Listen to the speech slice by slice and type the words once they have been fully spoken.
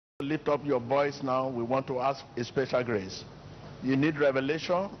lift up your voice now. We want to ask a special grace. You need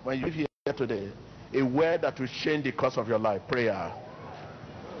revelation when you hear today. A word that will change the course of your life. Prayer.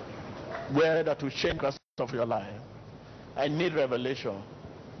 Word that will change the course of your life. I need revelation.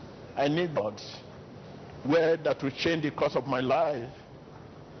 I need God. Word that will change the course of my life.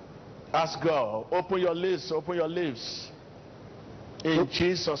 Ask God. Open your lips. Open your lips. In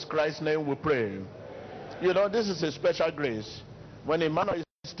Jesus Christ's name we pray. You know, this is a special grace. When Emmanuel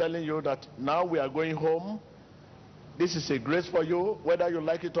is telling you that now we are going home, this is a grace for you, whether you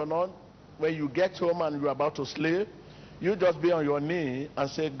like it or not. When you get home and you're about to sleep, you just be on your knee and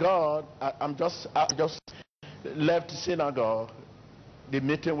say, God, I just left synagogue, the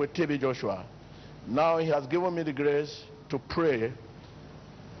meeting with TB Joshua. Now he has given me the grace to pray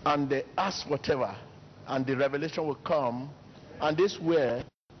and they ask whatever, and the revelation will come, and this way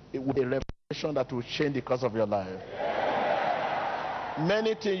it will be a revelation that will change the course of your life.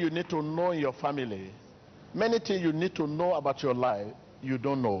 Many things you need to know in your family, many things you need to know about your life, you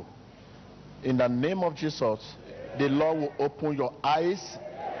don't know. In the name of Jesus, the Lord will open your eyes,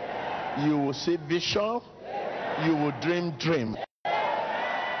 you will see vision, you will dream.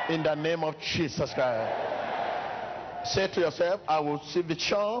 In the name of Jesus Christ. Say to yourself, I will see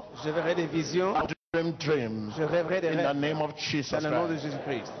vision. Je verrai des visions. I will dream. Je rêverai des rêves. In the name of Jesus Christ. Dans le nom de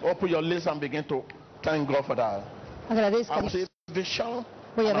Jésus-Christ. Open your lips and begin to thank God for that. Agradezca. I will see vision.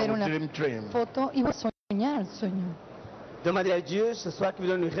 Voy a ver una dream. Foto y voy a soñar sueño. Demandez à Dieu ce soir qu'il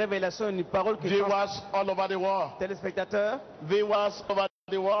vous donne une révélation, une parole qui Viewers all over the world. Téléspectateurs. Viewers over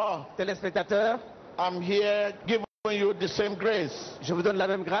the world. Téléspectateurs. I'm here giving you the same grace. Je vous donne la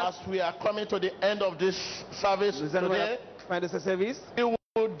même grâce. As we are coming to the end of this service Nous allons today, à la fin de ce service. You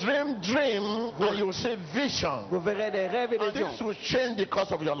will dream, and you will see vision. Vous verrez des rêves et des visions. This will change the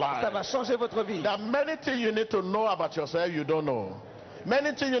course of your life. Ça va changer votre vie. There are many things you need to know about yourself you don't know.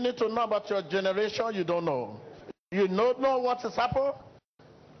 Many things you need to know about your generation you don't know. You don't know what has happened?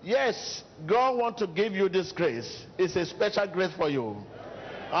 Yes, God wants to give you this grace. It's a special grace for you.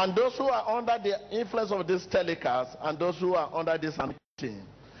 And those who are under the influence of this telecast and those who are under this anointing,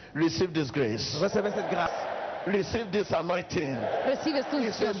 receive this grace. Recevez cette grâce. Receive this anointing. Recibe esta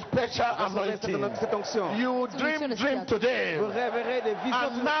It's a special anointing. You dream today. Vous rêverez des visions.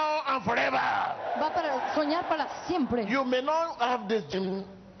 And now and forever. Va para soñar para siempre. You may not have this dream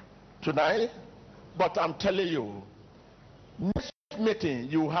tonight, but I'm telling you, next meeting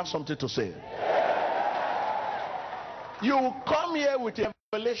you will have something to say. You will come here with a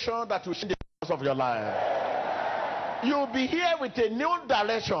revelation that will change the course of your life. You will be here with a new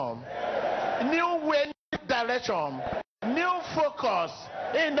direction, new way, direction, new focus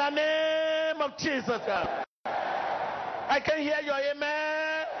in the name of Jesus. I can hear your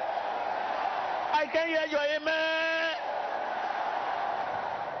amen. I can hear your amen.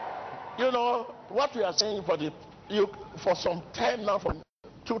 You know what we are saying for some time now, for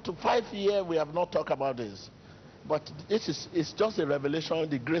 2 to 5 years, we have not talked about this. But it's just a revelation,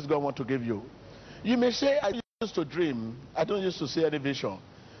 the grace God wants to give you. You may say, I used to dream. I don't used to see any vision.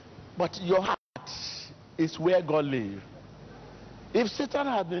 But your heart is where God lives. If Satan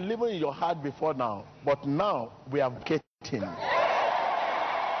had been living in your heart before now, but now we are getting.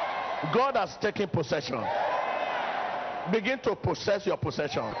 God has taken possession. Begin to possess your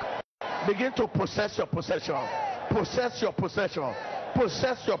possession. Begin to possess your possession. Possess your possession.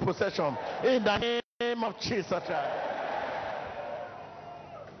 Possess your possession. In the name of Jesus.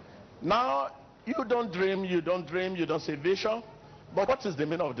 Now, you don't dream, you don't see vision. But what is the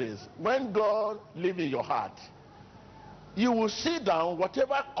meaning of this? When God lives in your heart, you will sit down,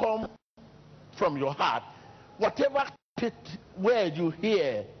 whatever comes from your heart, whatever word you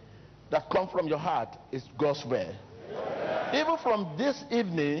hear that comes from your heart is God's word. Even from this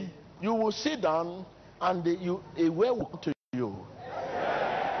evening, you will sit down and a word will come to you.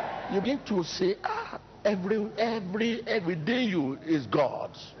 You begin to say, everything you is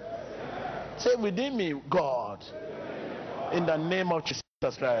God. Say within me, God. In the name of Jesus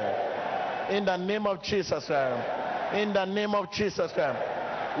Christ. In the name of Jesus Christ. In the name of Jesus Christ.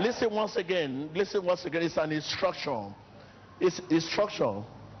 Listen once again. Listen once again. It's an instruction. It's instruction.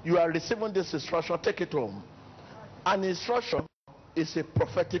 You are receiving this instruction. Take it home. An instruction is a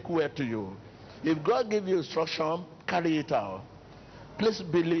prophetic word to you. If God gives you instruction, carry it out. Please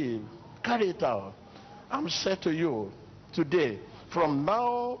believe. Carry it out. I'm saying to you today, from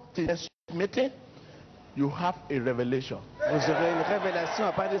now to next meeting, you have a revelation. Vous aurez une révélation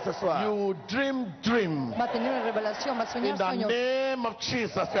à partir de ce soir. You dream. Va a tener una revelación, va a soñar in the sueños. name of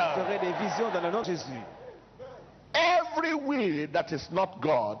Jesus. Vous aurez des visions dans le nom de Jésus. Every will that is not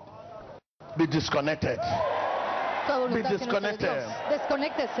God, be disconnected. Toda voluntad que no sea de disconnected. Dios.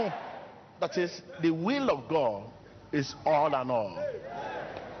 Desconéctese. That is, the will of God is all and all.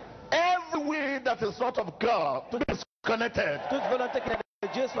 Every will that is not of God to be disconnected. Toute volonté qui n'est pas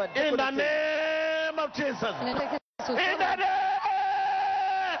de Dieu soit In the déconnectée. name of Jesus. En el nombre de Jesús. In the name.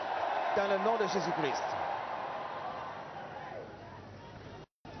 Dans le nom de Jésus-Christ.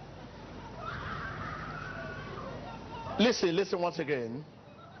 Listen once again.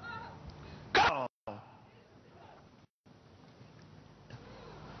 Come on.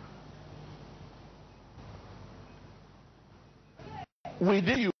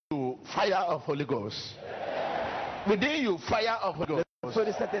 Within you, fire of Holy Ghost. Within you, fire of Holy Ghost. Feu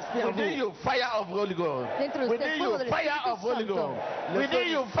de Saint-Esprit en Within vous. you, fire of Holy Ghost. Dentro de usted, Within fuego you, del fire Espíritu of Holy Santo. Ghost. Le Within feu-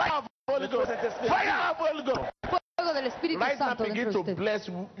 you, fire of Holy le feu Ghost. de Saint-Esprit. Fire of Holy Ghost. Fuego del Espíritu Right now, Santo begin dentro to de usted. bless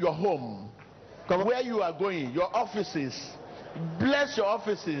your home. Where you are going, your offices. Bless your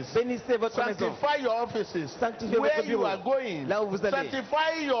offices. Bénissez votre maison. Sanctify your offices. Sanctifiez Where votre you bureau. are going. Là où vous allez.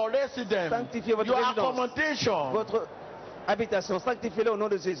 Sanctify your residence. Sanctifiez votre Your résidence. accommodation. Votre habitation, sanctifiez-le au nom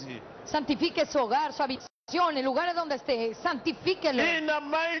de Jésus. Santifique su hogar, su habitación, el lugar donde esté. Santifíquelo. In the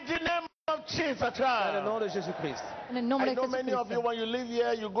mighty name of Jesus Dans le Christ. nom de Jésus-Christ. En el nombre I de know many of you, Jesucristo. when you live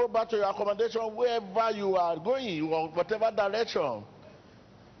here, you go back to your accommodation wherever you are going, or whatever direction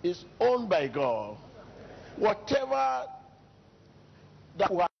is owned by God. Whatever that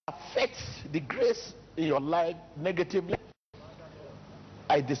will affect the grace in your life negatively,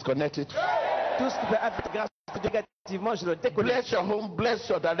 I disconnect it. Tout ce qui peut affecter grâce négativement, je le déconnecte. Bless your home, bless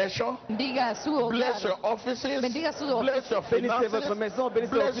your direction, Bendiga su hogar. bless your offices, Bendiga su hogar. bless your Bénissez votre finances, maison,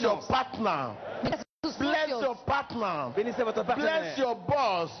 bénissez vos bless your finances. partner, Bendiga sus bless your socios. partner, Bénissez votre bless partenaire. your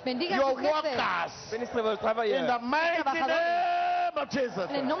boss, Bendiga your su jefe. workers. Bénissez vos In the travailleurs. mighty Trabajadores. name of Jesus.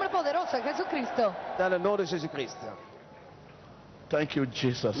 En el nombre poderoso de Jesucristo. Dans le nom de Jésus-Christ. Thank you,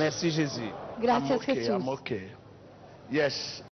 Jesus. Merci Jésus. I'm Gracias, okay. Jesús. I'm okay. Yes.